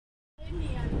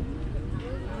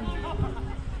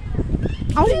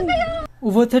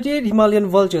Over 38 Himalayan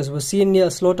vultures were seen near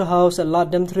a slaughterhouse at La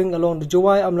Demthring along the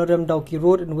Jowai Amlarem Dauki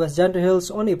Road in West Jaintia Hills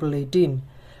on April 18.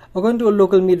 According to a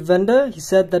local meat vendor, he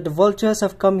said that the vultures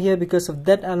have come here because of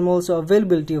dead animals or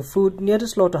availability of food near the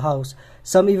slaughterhouse.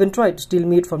 Some even tried to steal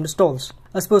meat from the stalls.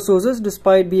 As per sources,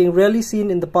 despite being rarely seen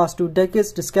in the past 2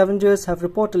 decades, the scavengers have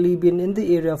reportedly been in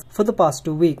the area for the past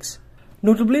 2 weeks.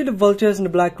 Notably, the vultures in the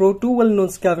Black Road, 2 well-known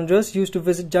scavengers, used to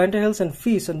visit Jaintia Hills and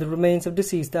feast on the remains of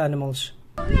deceased animals.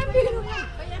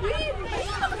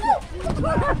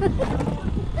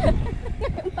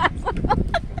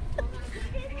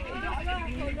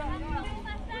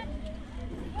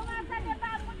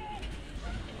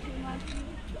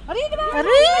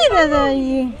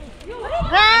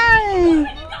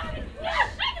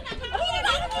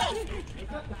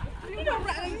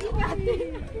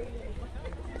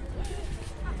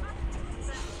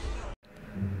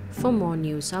 For more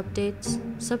news updates,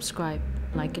 subscribe,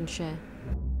 like and share.